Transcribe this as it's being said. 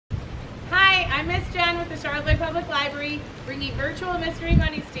I'm Miss Jen with the Charlotte Lake Public Library, bringing virtual Mystery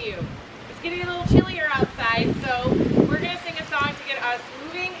Mondays to you. It's getting a little chillier outside, so we're going to sing a song to get us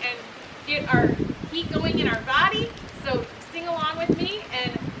moving and get our heat going in our body. So sing along with me,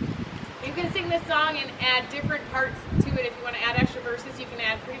 and you can sing this song and add different parts to it. If you want to add extra verses, you can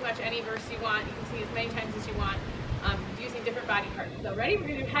add pretty much any verse you want. You can sing as many times as you want using different body parts. So ready? We're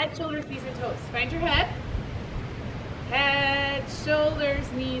going to do head, shoulders, knees, and toes. Find your head. Head,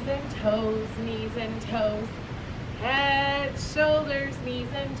 shoulders, knees, and toes, knees and toes. Head, shoulders, knees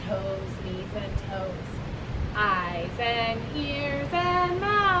and toes, knees and toes. Eyes and ears and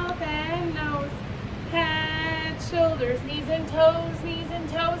mouth and nose. Head, shoulders, knees and toes, knees and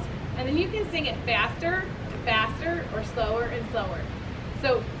toes. And then you can sing it faster, faster, or slower and slower.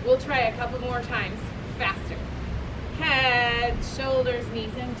 So we'll try a couple more times faster. Head, shoulders,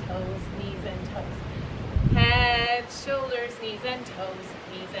 knees and toes, knees and toes. Head, shoulders, knees and toes,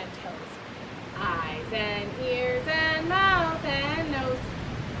 knees and toes. Eyes and ears and mouth and nose.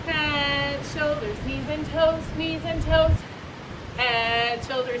 Head, shoulders, knees and toes, knees and toes. Head,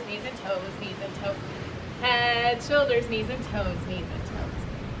 shoulders, knees and toes, knees and toes. Head, shoulders, knees and toes, knees and toes.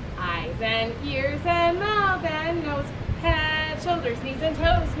 Eyes and ears and mouth and nose. Head, shoulders, knees and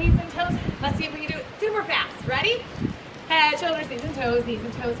toes, knees and toes. Let's see if we can do it super fast. Ready? Head, shoulders, knees and toes, knees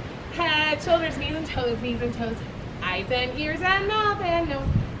and toes. Head, shoulders, knees and toes, knees and toes. Eyes and ears and mouth and nose.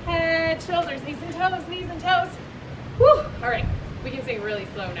 Head, shoulders, knees and toes, knees and toes. Whew! All right, we can sing really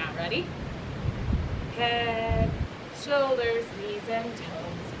slow now. Ready? Head, shoulders, knees and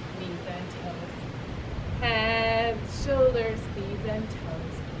toes, knees and toes. Head, shoulders, knees and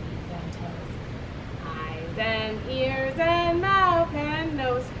toes, knees and toes. Eyes and ears and mouth and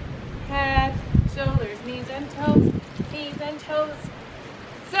nose. Head, shoulders, knees and toes, knees and toes.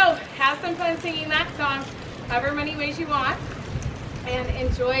 So, have some fun singing that song however many ways you want, and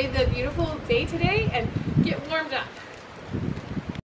enjoy the beautiful day today and get warmed up.